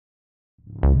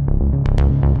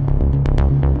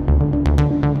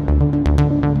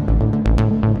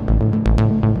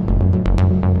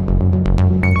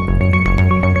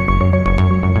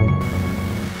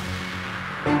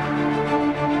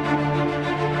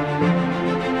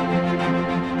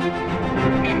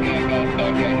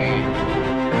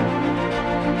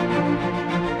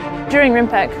During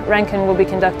RIMPAC, Rankin will be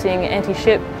conducting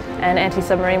anti-ship and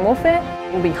anti-submarine warfare.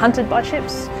 We'll be hunted by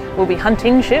ships, we'll be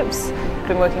hunting ships. We've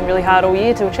been working really hard all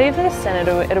year to achieve this, and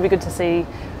it'll be good to see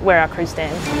where our crew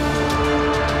stands.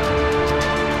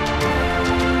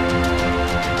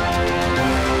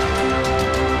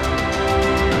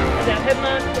 As our head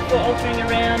mark before altering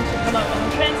around to come up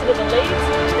on transit of the leads.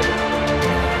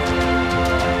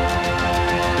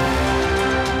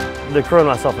 The crew and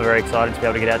myself are very excited to be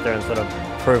able to get out there and sort of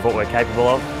prove what we're capable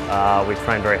of. We've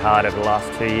trained very hard over the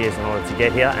last 2 years in order to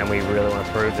get here, and we really want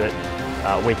to prove that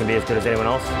we can be as good as anyone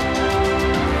else.